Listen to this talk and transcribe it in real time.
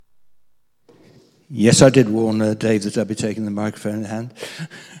Yes, I did warn Dave that I'd be taking the microphone in hand.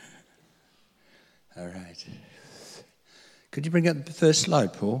 All right. Could you bring up the first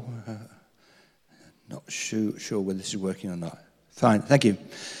slide, Paul? Not sure whether this is working or not. Fine, thank you.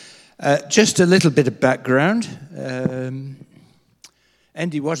 Just a little bit of background.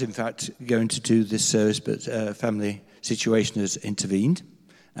 Andy was, in fact, going to do this service, but family situation has intervened,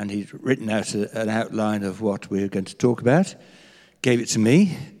 and he'd written out an outline of what we were going to talk about, gave it to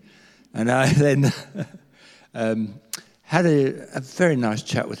me, and I then had a very nice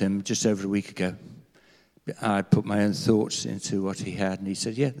chat with him just over a week ago. I put my own thoughts into what he had, and he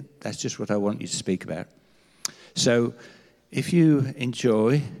said, yeah, that's just what I want you to speak about. So if you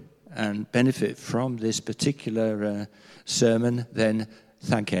enjoy and benefit from this particular sermon, then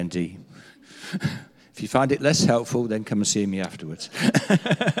thank Andy. If you find it less helpful, then come and see me afterwards.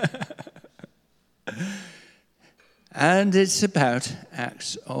 And it's about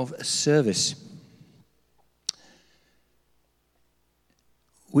acts of service.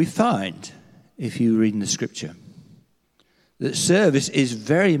 We find, if you read in the scripture, that service is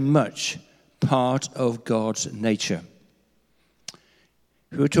very much part of God's nature.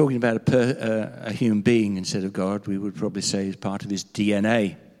 If we were talking about a human being instead of God, we would probably say it's part of his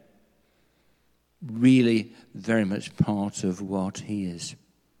DNA. Really very much part of what he is.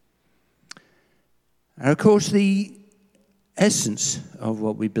 And of course, the essence of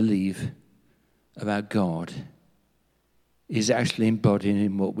what we believe about God is actually embodied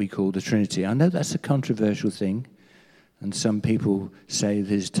in what we call the Trinity. I know that's a controversial thing, and some people say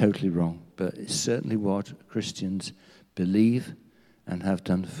this is totally wrong, but it's certainly what Christians believe and have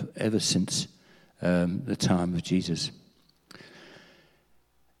done ever since the time of Jesus.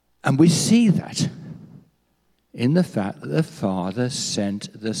 And we see that in the fact that the Father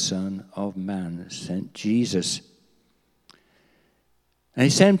sent the Son of Man, sent Jesus. And he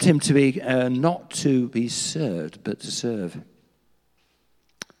sent him to be not to be served, but to serve.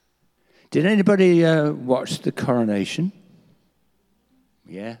 Did anybody watch the coronation?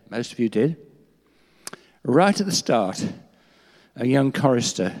 Yeah, most of you did. Right at the start, a young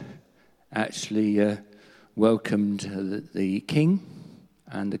chorister actually welcomed the king,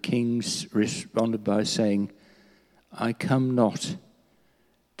 and the king responded by saying, I come not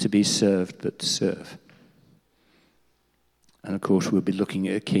to be served, but to serve. And of course, we'll be looking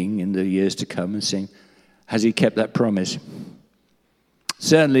at a king in the years to come and saying, has he kept that promise?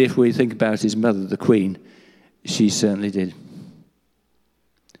 Certainly, if we think about his mother, the Queen, she certainly did.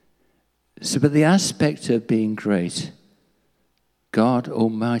 So, but the aspect of being great, God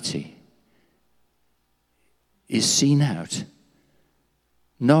Almighty, is seen out,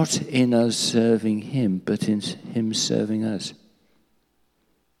 not in us serving him, but in him serving us.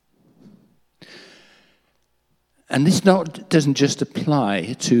 And this doesn't just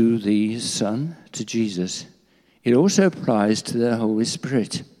apply to the Son, to Jesus. It also applies to the Holy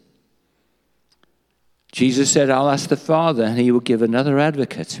Spirit. Jesus said, I'll ask the Father, and he will give another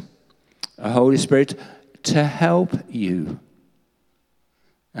advocate, a Holy Spirit, to help you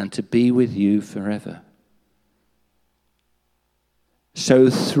and to be with you forever. So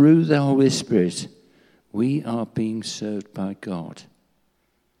through the Holy Spirit, we are being served by God.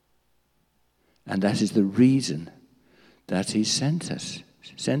 And that is the reason that he sent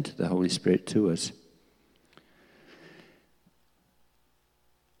the Holy Spirit to us.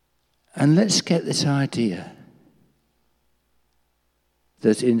 And let's get this idea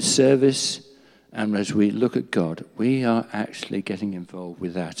that in service and as we look at God, we are actually getting involved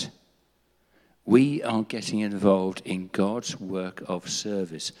with that. We are getting involved in God's work of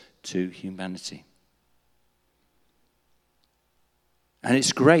service to humanity. And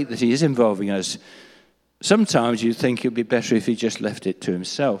it's great that he is involving us. Sometimes you think it would be better if he just left it to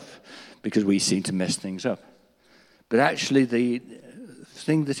himself, because we seem to mess things up. But actually the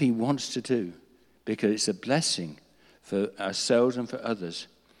thing that he wants to do, because it's a blessing for ourselves and for others,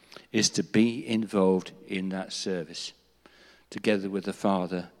 is to be involved in that service, together with the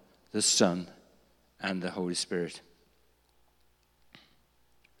Father, the Son, and the Holy Spirit.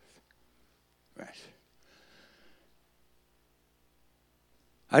 Right.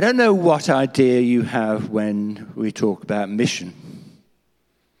 I don't know what idea you have when we talk about mission.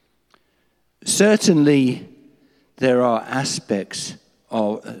 Certainly, there are aspects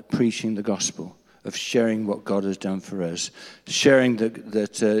of preaching the gospel, of sharing what God has done for us, sharing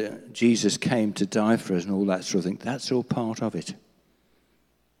that Jesus came to die for us and all that sort of thing. That's all part of it.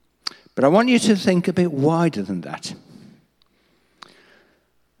 But I want you to think a bit wider than that.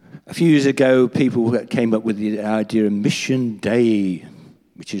 A few years ago, people came up with the idea of Mission Day,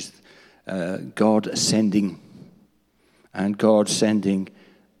 which is God sending, and God sending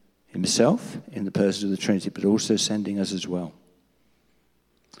himself in the person of the Trinity, but also sending us as well.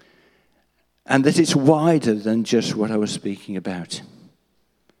 And that it's wider than just what I was speaking about.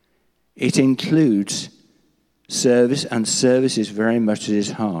 It includes service, and service is very much at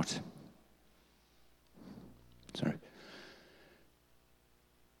his heart.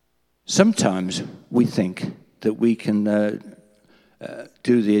 Sometimes we think that we can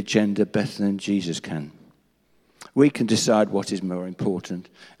do the agenda better than Jesus can. We can decide what is more important,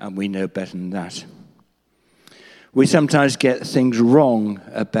 and we know better than that. We sometimes get things wrong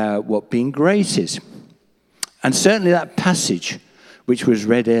about what being great is. And certainly that passage, which was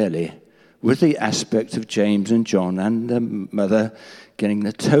read earlier, with the aspect of James and John and the mother getting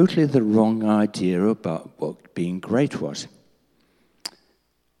totally the wrong idea about what being great was.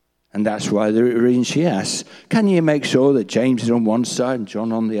 And that's why the reason she asks, can you make sure that James is on one side and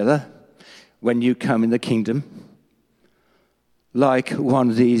John on the other when you come in the kingdom? Like one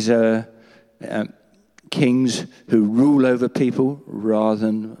of these kings who rule over people rather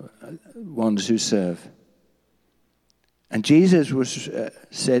than ones who serve. And Jesus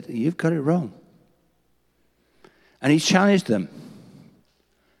said, you've got it wrong. And he challenged them.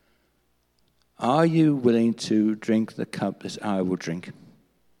 Are you willing to drink the cup that I will drink?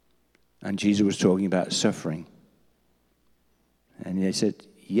 And Jesus was talking about suffering. And they said,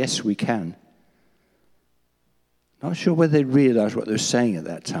 yes, we can. Not sure whether they realized what they were saying at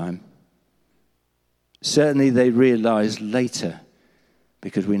that time. Certainly they realized later,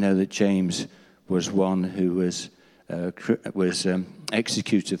 because we know that James was one who was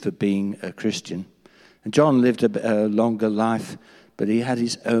executed for being a Christian. And John lived a longer life, but he had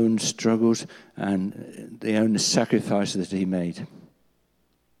his own struggles and the own sacrifices that he made.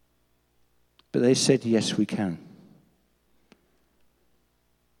 But they said, yes, we can.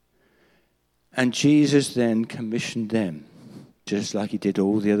 And Jesus then commissioned them, just like he did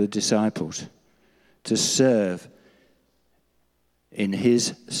all the other disciples, to serve in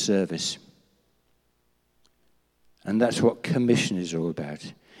his service. And that's what commission is all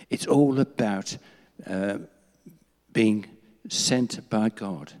about. It's all about being sent by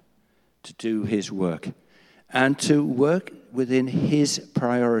God to do his work and to work within his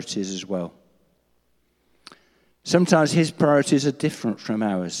priorities as well. Sometimes his priorities are different from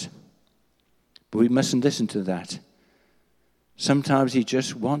ours, but we mustn't listen to that. Sometimes he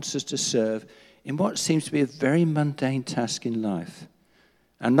just wants us to serve in what seems to be a very mundane task in life.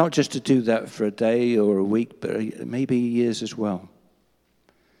 And not just to do that for a day or a week, but maybe years as well.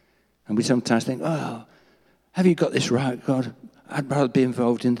 And we sometimes think, oh, have you got this right, God? I'd rather be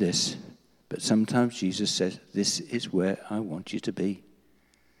involved in this. But sometimes Jesus says, this is where I want you to be.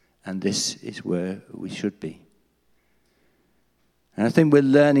 And this is where we should be. And I think we're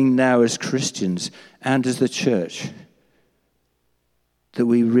learning now as Christians and as the church that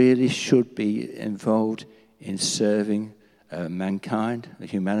we really should be involved in serving mankind,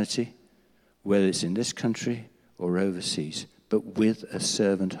 humanity, whether it's in this country or overseas, but with a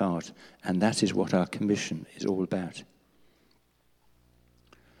servant heart. And that is what our commission is all about.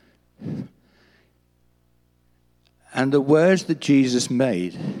 And the words that Jesus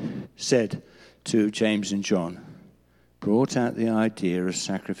said to James and John, brought out the idea of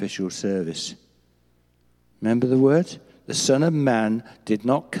sacrificial service. Remember the word? The Son of Man did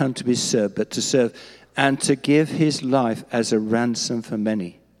not come to be served, but to serve, and to give his life as a ransom for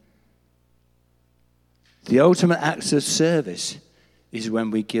many. The ultimate act of service is when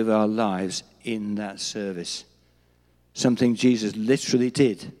we give our lives in that service. Something Jesus literally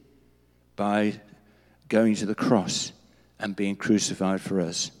did by going to the cross and being crucified for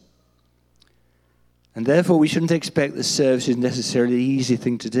us. And therefore, we shouldn't expect that service is necessarily the easy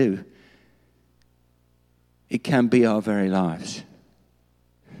thing to do. It can be our very lives.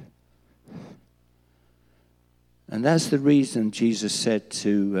 And that's the reason Jesus said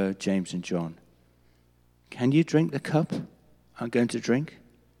to James and John, can you drink the cup I'm going to drink?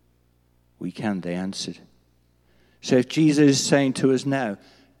 We can, they answered. So if Jesus is saying to us now,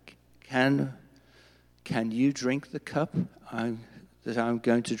 can you drink the cup that I'm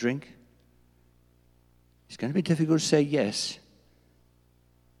going to drink? It's going to be difficult to say yes.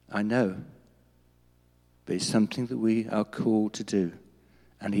 I know. But it's something that we are called to do.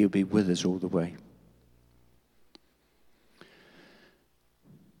 And he'll be with us all the way.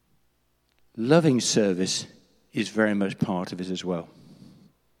 Loving service is very much part of it as well.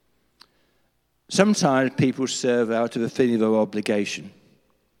 Sometimes people serve out of a feeling of obligation.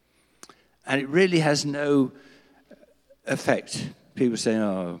 And it really has no effect. People say,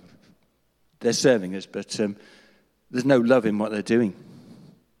 oh, they're serving us, but there's no love in what they're doing.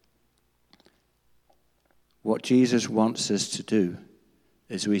 What Jesus wants us to do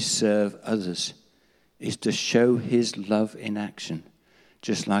as we serve others is to show his love in action,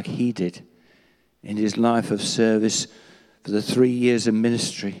 just like he did in his life of service for the 3 years of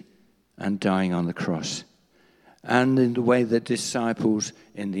ministry and dying on the cross. And in the way that disciples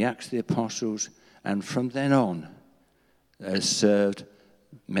in the Acts of the Apostles and from then on served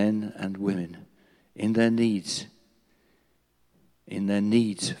men and women in their needs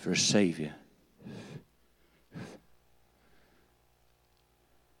for a Saviour.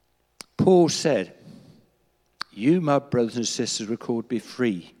 Paul said, "You, my brothers and sisters, were called to be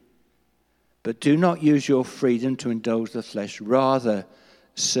free, but do not use your freedom to indulge the flesh. Rather,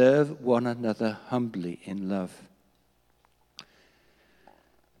 serve one another humbly in love."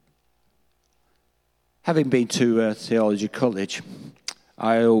 Having been to theology college,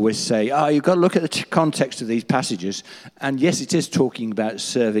 I always say, you've got to look at the context of these passages. And yes, it is talking about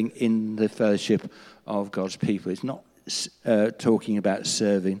serving in the fellowship of God's people. It's not talking about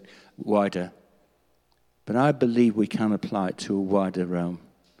serving wider. But I believe we can apply it to a wider realm.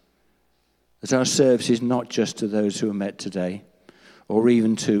 That our service is not just to those who are met today, or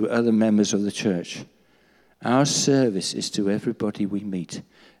even to other members of the church. Our service is to everybody we meet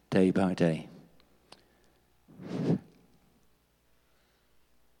day by day.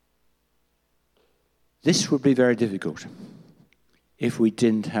 This would be very difficult if we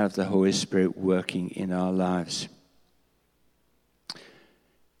didn't have the Holy Spirit working in our lives.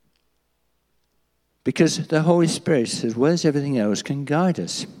 Because the Holy Spirit, as well as everything else, can guide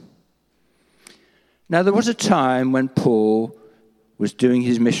us. Now, there was a time when Paul was doing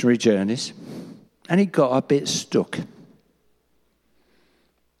his missionary journeys, and he got a bit stuck.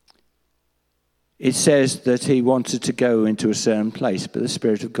 It says that he wanted to go into a certain place, but the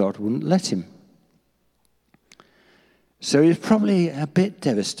Spirit of God wouldn't let him. So he was probably a bit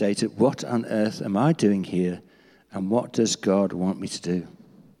devastated. What on earth am I doing here, and what does God want me to do?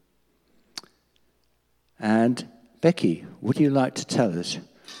 And Becky, would you like to tell us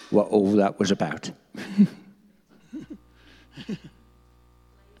what all that was about?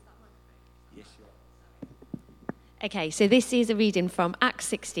 Okay, so this is a reading from Acts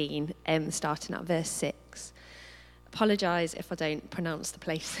 16, starting at verse 6. Apologise if I don't pronounce the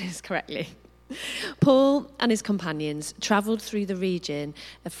places correctly. Paul and his companions travelled through the region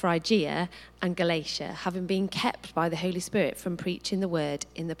of Phrygia and Galatia, having been kept by the Holy Spirit from preaching the word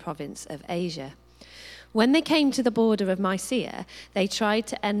in the province of Asia. When they came to the border of Mysia, they tried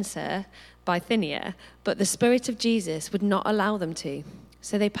to enter Bithynia, but the Spirit of Jesus would not allow them to.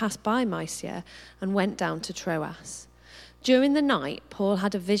 So they passed by Mysia and went down to Troas. During the night, Paul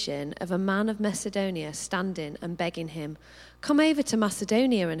had a vision of a man of Macedonia standing and begging him, "Come over to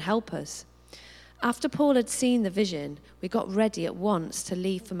Macedonia and help us." After Paul had seen the vision, we got ready at once to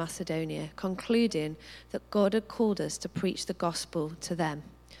leave for Macedonia, concluding that God had called us to preach the gospel to them.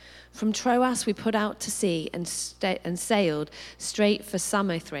 From Troas, we put out to sea and sailed straight for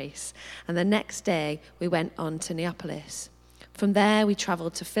Samothrace, and the next day we went on to Neapolis. From there, we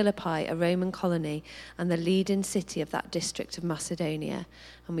travelled to Philippi, a Roman colony, and the leading city of that district of Macedonia,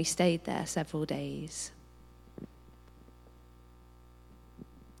 and we stayed there several days.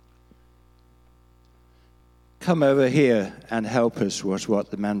 Come over here and help us, was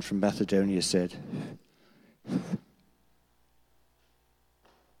what the man from Macedonia said.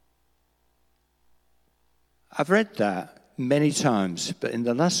 I've read that many times, but in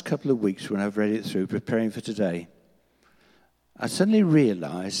the last couple of weeks when I've read it through, preparing for today, I suddenly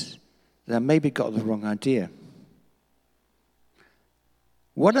realised that I maybe got the wrong idea.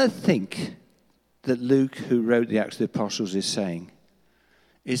 What I think that Luke, who wrote the Acts of the Apostles, is saying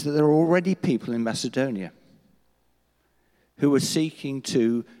is that there are already people in Macedonia who were seeking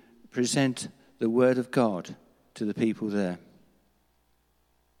to present the word of God to the people there.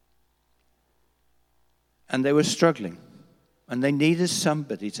 And they were struggling, and they needed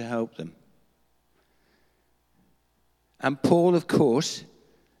somebody to help them. And Paul, of course,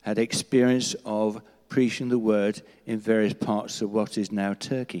 had experience of preaching the word in various parts of what is now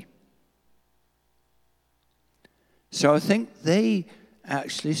Turkey. So I think they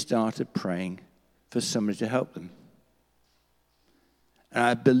actually started praying for somebody to help them. And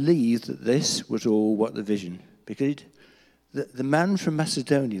I believe that this was all what the vision, because the man from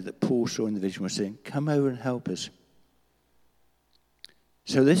Macedonia that Paul saw in the vision was saying, "Come over and help us."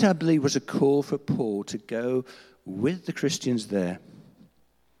 So this, I believe, was a call for Paul to go with the Christians there.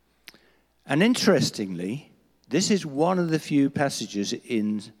 And interestingly, this is one of the few passages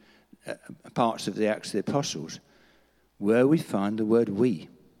in parts of the Acts of the Apostles where we find the word "we."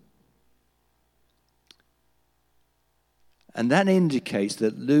 And that indicates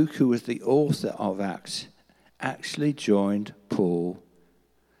that Luke, who was the author of Acts, actually joined Paul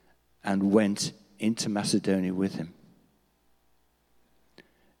and went into Macedonia with him.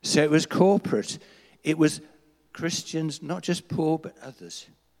 So it was corporate. It was Christians, not just Paul, but others,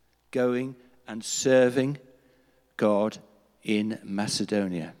 going and serving God in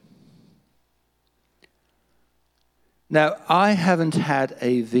Macedonia. Now, I haven't had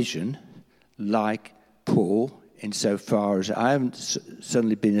a vision like Paul insofar as I haven't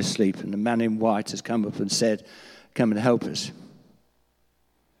suddenly been asleep and the man in white has come up and said, come and help us.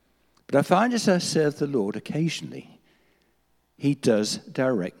 But I find as I serve the Lord occasionally, he does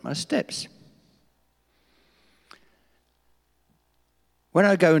direct my steps. When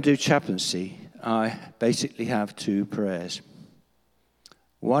I go and do chaplaincy, I basically have two prayers.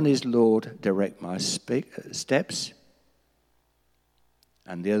 One is, Lord, direct my steps.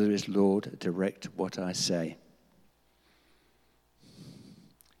 And the other is, Lord, direct what I say.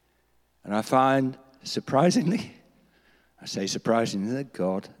 And I find, surprisingly, that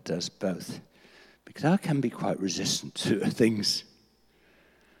God does both. Because I can be quite resistant to things.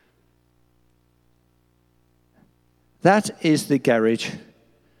 That is the garage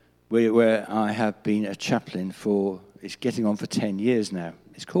where I have been a chaplain for, it's getting on for 10 years now.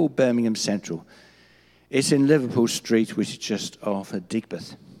 It's called Birmingham Central. It's in Liverpool Street, which is just off of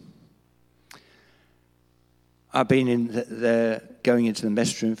Digbeth. I've been in there going into the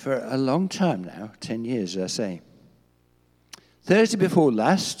mess room for a long time now, 10 years, as I say. Thursday before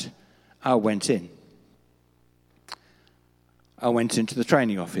last, I went in. I went into the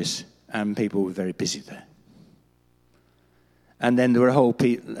training office, and people were very busy there. And then there were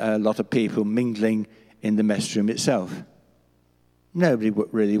a lot of people mingling in the mess room itself. Nobody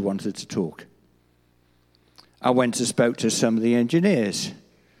really wanted to talk. I went and spoke to some of the engineers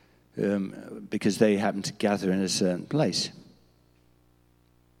because they happened to gather in a certain place.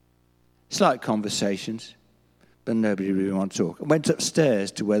 Slight conversations, but nobody really wanted to talk. I went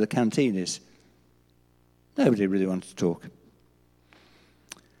upstairs to where the canteen is. Nobody really wanted to talk.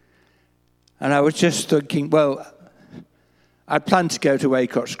 And I was just thinking, well, I'd planned to go to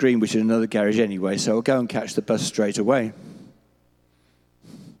Acocks Green, which is another garage anyway, so I'll go and catch the bus straight away.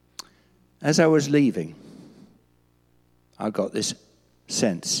 As I was leaving, I got this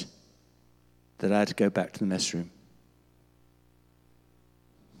sense that I had to go back to the mess room.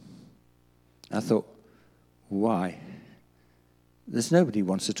 I thought, why? There's nobody who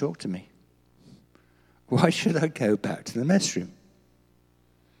wants to talk to me. Why should I go back to the mess room?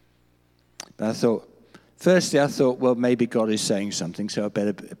 But firstly I thought, well, maybe God is saying something, so I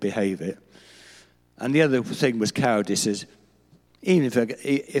better behave it. And the other thing was cowardice. Is even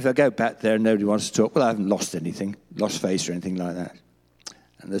if I go back there and nobody wants to talk, well, I haven't lost anything, lost face or anything like that.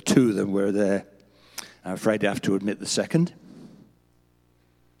 And the two of them were there. I'm afraid I have to admit the second.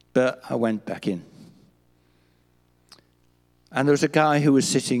 But I went back in. And there was a guy who was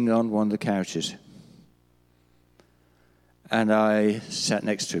sitting on one of the couches. And I sat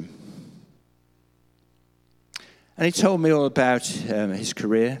next to him. And he told me all about his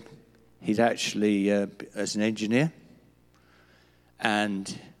career. He'd actually, as an engineer,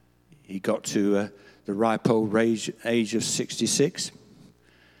 and he got to the ripe old age of 66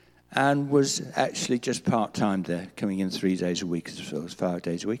 and was actually just part-time there, coming in 3 days a week, as well as 5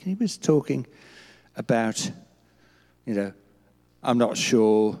 days a week. And he was talking about, I'm not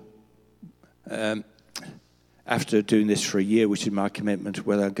sure, after doing this for a year, which is my commitment,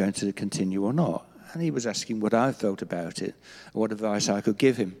 whether I'm going to continue or not. And he was asking what I felt about it, and what advice I could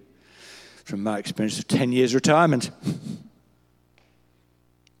give him from my experience of 10 years retirement.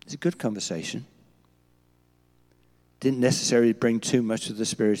 It's a good conversation. Didn't necessarily bring too much of the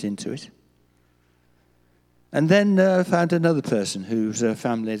Spirit into it. And then I found another person whose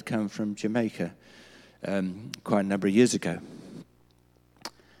family had come from Jamaica quite a number of years ago.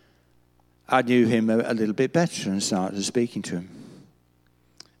 I knew him a little bit better and started speaking to him.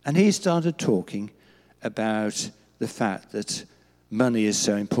 And he started talking about the fact that money is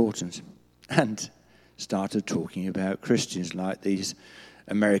so important, and started talking about Christians like these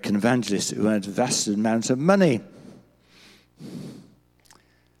American evangelists who had vast amounts of money.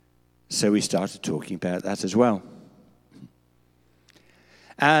 So we started talking about that as well.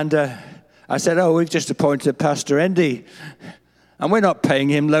 And I said, we've just appointed Pastor Andy, and we're not paying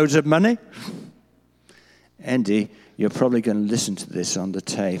him loads of money. Andy, you're probably going to listen to this on the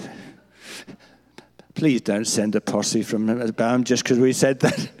tape. Please don't send a posse from Bam just because we said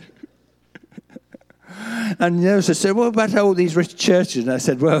that. And so I said, what about all these rich churches? And I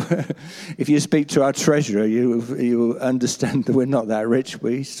said, well, if you speak to our treasurer, you will understand that we're not that rich.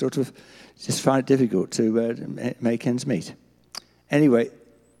 We sort of just find it difficult to make ends meet. Anyway,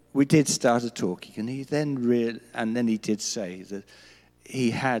 we did start talking, and he then did say that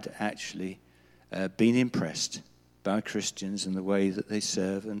he had actually been impressed by Christians and the way that they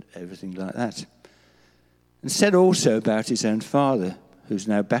serve and everything like that. And said also about his own father, who's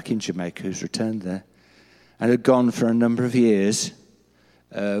now back in Jamaica, who's returned there, and had gone for a number of years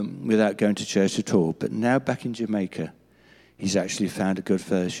without going to church at all. But now back in Jamaica, he's actually found a good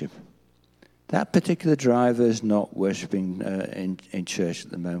fellowship. That particular driver is not worshipping in church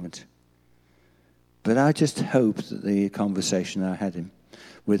at the moment. But I just hope that the conversation I had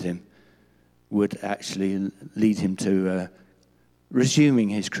with him would actually lead him to resuming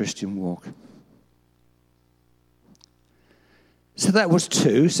his Christian walk. So that was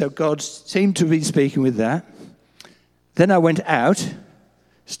 2. So God seemed to be speaking with that. Then I went out,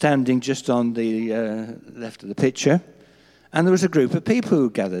 standing just on the left of the picture, and there was a group of people who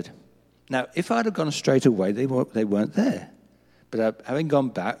gathered. Now, if I'd have gone straight away, they weren't there. But having gone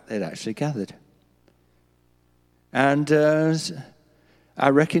back, they'd actually gathered. And I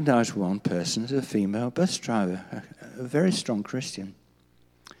recognized one person as a female bus driver, a very strong Christian.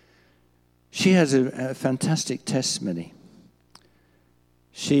 She has a fantastic testimony.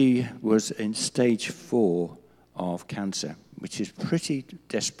 She was in stage 4 of cancer, which is pretty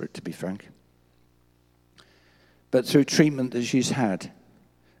desperate, to be frank. But through treatment that she's had,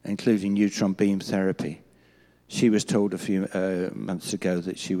 including neutron beam therapy, she was told a few months ago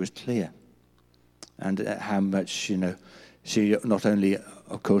that she was clear. And how much, she not only,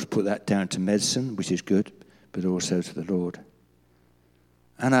 of course, put that down to medicine, which is good, but also to the Lord.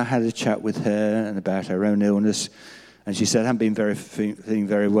 And I had a chat with her and about her own illness, and she said, I haven't been feeling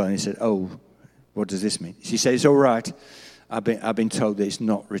very well. And he said, oh, what does this mean? She said, it's all right. I've been told that it's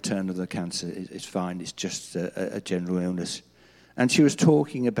not return of the cancer. It's fine. It's just a general illness. And she was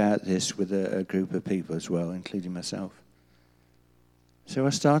talking about this with a group of people as well, including myself. So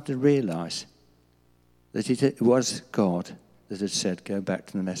I started to realize that it was God that had said, go back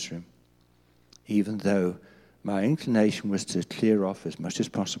to the mess room, even though my inclination was to clear off as much as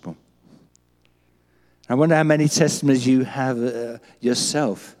possible. I wonder how many testimonies you have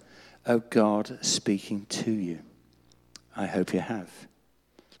yourself of God speaking to you. I hope you have.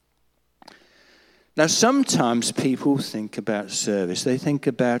 Now, sometimes people think about service. They think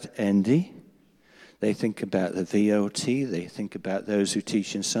about Andy. They think about the VOT. They think about those who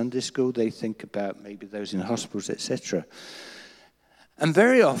teach in Sunday school. They think about maybe those in hospitals, etc. And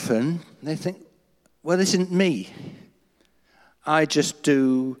very often they think, well, this isn't me. I just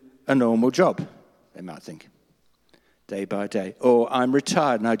do a normal job, they might think, day by day. Or I'm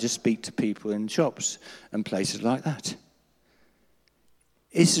retired and I just speak to people in shops and places like that.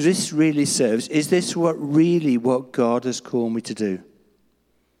 Is this really service? Is this what God has called me to do?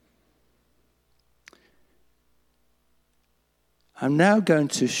 I'm now going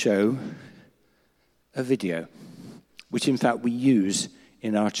to show a video, which in fact we use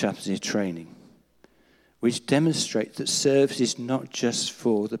in our chaplaincy training, which demonstrates that service is not just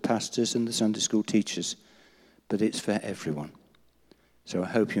for the pastors and the Sunday school teachers, but it's for everyone. So I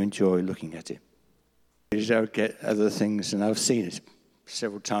hope you enjoy looking at it. You don't get other things, and I've seen it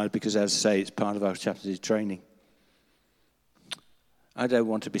several times because, as I say, it's part of our chaplaincy training. I don't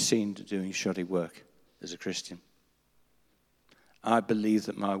want to be seen doing shoddy work as a Christian. I believe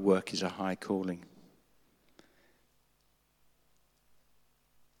that my work is a high calling.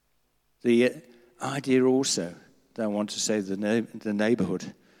 The idea also that I want to save the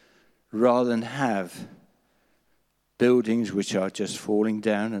neighborhood, rather than have buildings which are just falling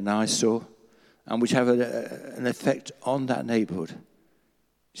down, an eyesore, and which have an effect on that neighborhood.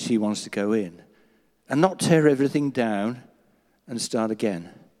 She wants to go in and not tear everything down and start again,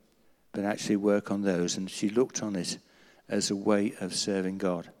 but actually work on those. And she looked on it as a way of serving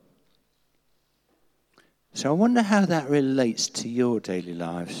God. So I wonder how that relates to your daily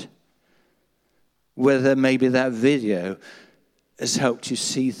lives. Whether maybe that video has helped you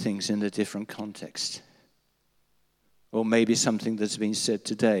see things in a different context. Or maybe something that's been said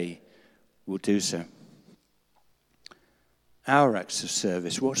today will do so. Our acts of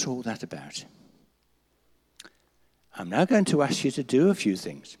service, what's all that about? I'm now going to ask you to do a few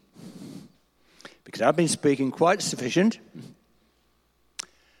things, because I've been speaking quite sufficient.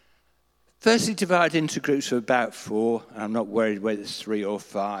 Firstly, divide into groups of about 4. I'm not worried whether it's 3 or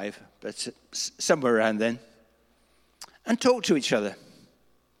 5, but somewhere around then. And talk to each other.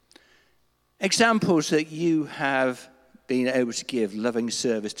 Examples that you have been able to give loving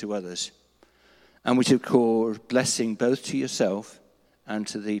service to others, and which have caused blessing both to yourself and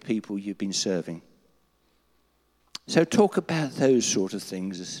to the people you've been serving. So talk about those sort of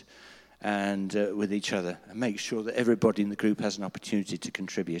things and with each other, and make sure that everybody in the group has an opportunity to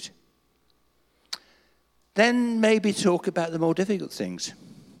contribute. Then maybe talk about the more difficult things,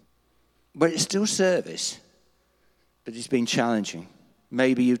 where it's still service, but it's been challenging.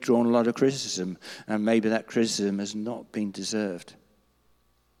 Maybe you've drawn a lot of criticism, and maybe that criticism has not been deserved.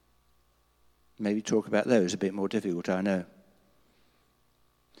 Maybe talk about those, a bit more difficult, I know.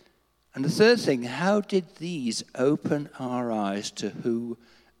 And the third thing, how did these open our eyes to who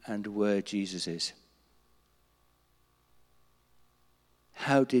and where Jesus is?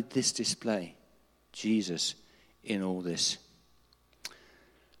 How did this display Jesus in all this?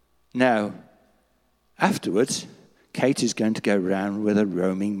 Now, afterwards, Kate is going to go round with a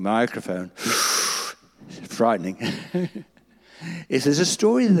roaming microphone. Frightening. If there's a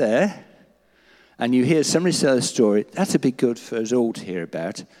story there, and you hear somebody tell a story, that's a bit good for us all to hear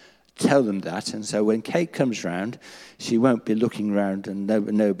about. Tell them that, and so when Kate comes round, she won't be looking round and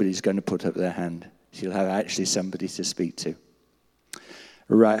nobody's going to put up their hand. She'll have actually somebody to speak to.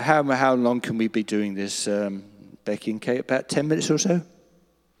 Right, how long can we be doing this, Becky and Kate? About 10 minutes or so? Is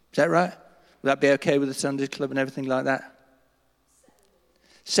that right? Would that be okay with the Sunday Club and everything like that?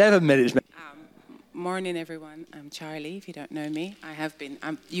 7 minutes. Morning, everyone. I'm Charlie, if you don't know me. I have been.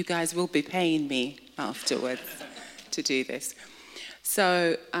 You guys will be paying me afterwards to do this.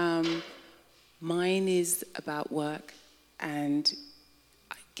 So mine is about work and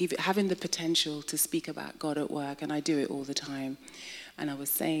having the potential to speak about God at work, and I do it all the time. And I was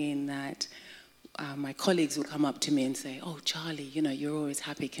saying that my colleagues will come up to me and say, "Oh, Charlie, you're always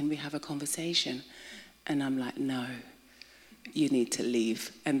happy. Can we have a conversation?" And I'm like, "No, you need to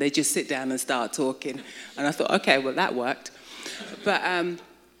leave." And they just sit down and start talking. And I thought, okay, well, that worked. But and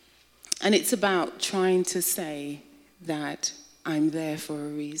it's about trying to say that I'm there for a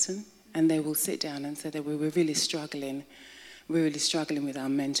reason. And they will sit down and say that we're really struggling. We're really struggling with our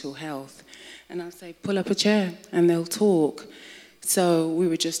mental health. And I'll say, pull up a chair, and they'll talk. So we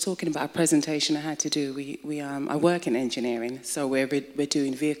were just talking about a presentation I had to do. I work in engineering, so we're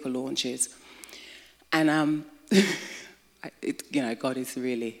doing vehicle launches. And God is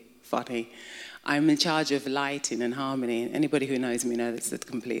really funny. I'm in charge of lighting and harmony. Anybody who knows me knows that's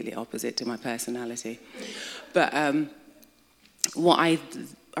completely opposite to my personality. But what I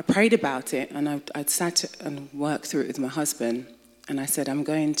prayed about it, and I'd sat and worked through it with my husband, and I said, I'm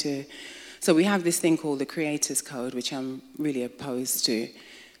going to... So we have this thing called the Creators Code, which I'm really opposed to,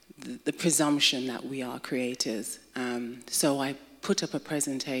 the presumption that we are creators. So I put up a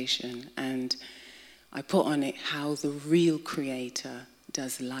presentation, and I put on it how the real creator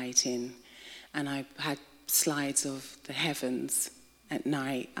does lighting. And I had slides of the heavens at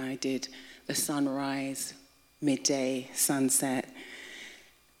night. I did the sunrise, midday, sunset.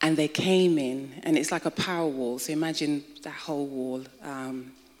 And they came in, and it's like a power wall. So imagine that whole wall,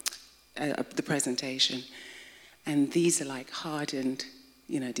 the presentation. And these are like hardened,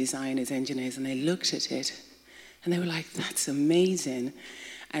 designers, engineers, and they looked at it, and they were like, that's amazing.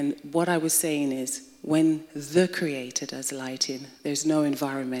 And what I was saying is, when the creator does lighting, there's no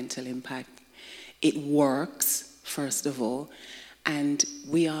environmental impact. It works, first of all, and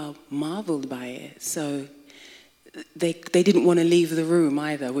we are marveled by it. So they didn't want to leave the room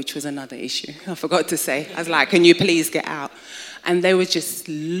either, which was another issue. I forgot to say. I was like, can you please get out? And they were just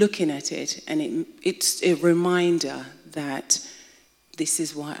looking at it, and it's a reminder that this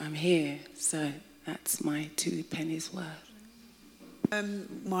is why I'm here. So that's my 2 pennies worth.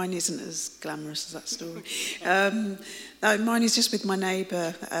 Mine isn't as glamorous as that story. No, mine is just with my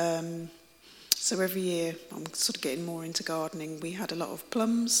neighbour. So every year I'm sort of getting more into gardening. We had a lot of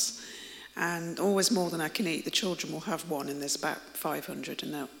plums, and always more than I can eat. The children will have one, and there's about 500,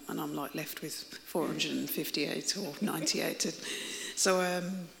 and I'm like left with 458 or 98. So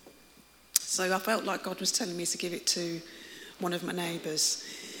I felt like God was telling me to give it to one of my neighbours.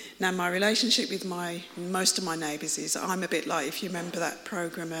 Now, my relationship with most of my neighbours is I'm a bit like, if you remember that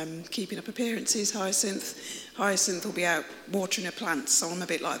programme, Keeping Up Appearances, Hyacinth will be out watering her plants, so I'm a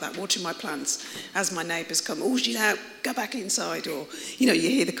bit like that, watering my plants as my neighbours come, oh, she's out, go back inside, or, you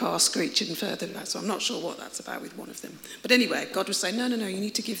hear the car screeching further back, so I'm not sure what that's about with one of them. But anyway, God was saying, no, you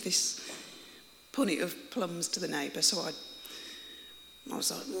need to give this punnet of plums to the neighbour, so I was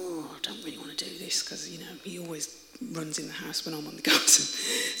like, oh, I don't really want to do this, because, he always runs in the house when I'm on the garden.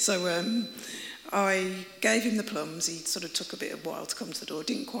 So I gave him the plums. He sort of took a bit of a while to come to the door,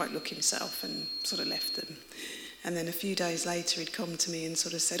 didn't quite look himself, and sort of left them. And then a few days later he'd come to me and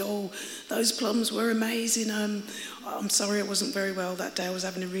sort of said, oh, those plums were amazing. I'm sorry I wasn't very well that day. I was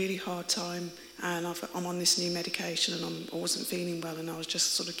having a really hard time, and I'm on this new medication, and I wasn't feeling well, and I was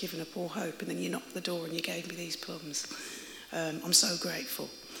just sort of giving up all hope. And then you knocked the door and you gave me these plums. I'm so grateful.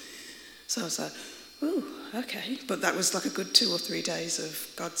 So I was like, oh, okay. But that was like a good 2 or 3 days of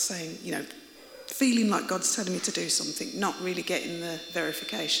God saying, feeling like God's telling me to do something, not really getting the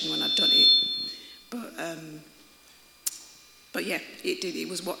verification when I'd done it. But yeah, it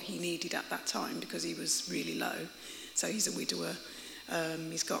was what he needed at that time because he was really low. So he's a widower.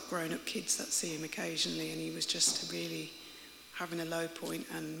 He's got grown-up kids that see him occasionally, and he was just really having a low point.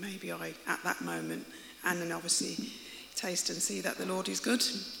 And maybe I, at that moment, and then obviously taste and see that the Lord is good.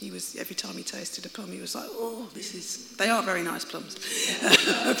 He was, every time he tasted a plum, he was like, "Oh, they are very nice plums."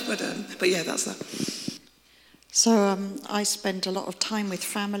 but yeah, that's that. So I spend a lot of time with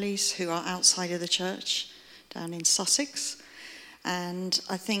families who are outside of the church down in Sussex. And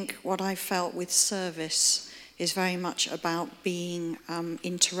I think what I felt with service is very much about being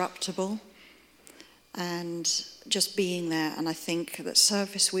interruptible and just being there. And I think that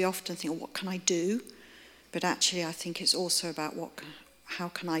service, we often think, what can I do? But actually, I think it's also about how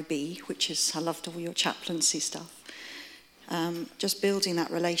can I be, which is, I loved all your chaplaincy stuff. Just building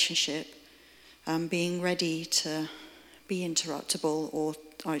that relationship, being ready to be interruptible. Or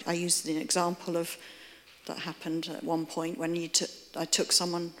I used an example of that happened at one point when I took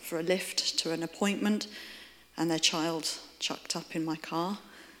someone for a lift to an appointment and their child chucked up in my car,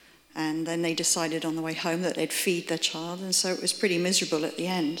 and then they decided on the way home that they'd feed their child, and so it was pretty miserable at the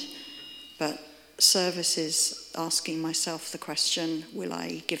end. But service is asking myself the question, will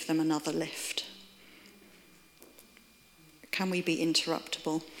I give them another lift? Can we be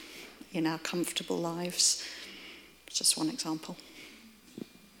interruptible in our comfortable lives? It's just one example.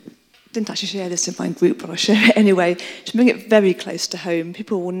 Didn't actually share this in my group, but I'll share it anyway. To bring it very close to home,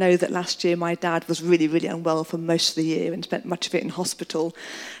 people will know that last year my dad was really, really unwell for most of the year and spent much of it in hospital.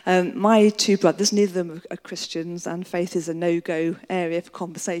 My two brothers, neither of them are Christians, and faith is a no-go area for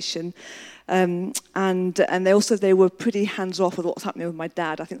conversation. And they were pretty hands-off with what's happening with my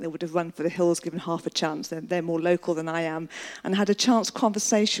dad. I think they would have run for the hills given half a chance. They're more local than I am. And I had a chance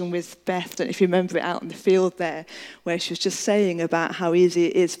conversation with Beth, I don't know if you remember it, out in the field there, where she was just saying about how easy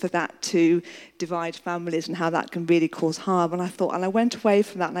it is for that to divide families and how that can really cause harm. And I went away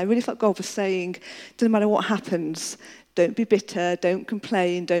from that, and I really felt God was saying, doesn't matter what happens, don't be bitter, don't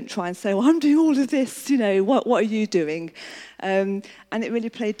complain, don't try and say, well, I'm doing all of this, what are you doing? And it really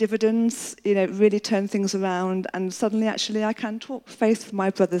played dividends, it really turned things around, and suddenly actually I can talk faith with my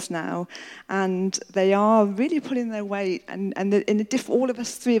brothers now, and they are really pulling their weight, and in all of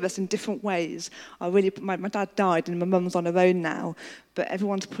us, three of us in different ways, are really, my dad died and my mum's on her own now, but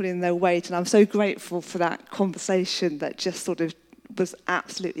everyone's pulling their weight, and I'm so grateful for that conversation that just sort of was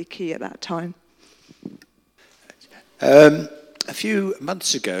absolutely key at that time. A few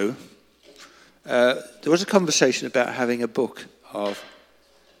months ago, there was a conversation about having a book of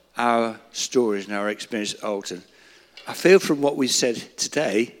our stories and our experience at Alton. I feel from what we said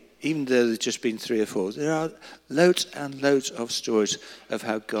today, even though there's just been 3 or 4, there are loads and loads of stories of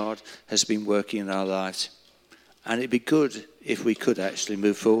how God has been working in our lives. And it'd be good if we could actually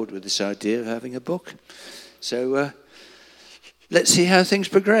move forward with this idea of having a book. So let's see how things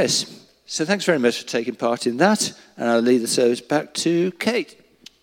progress. So thanks very much for taking part in that, and I'll leave the service back to Kate.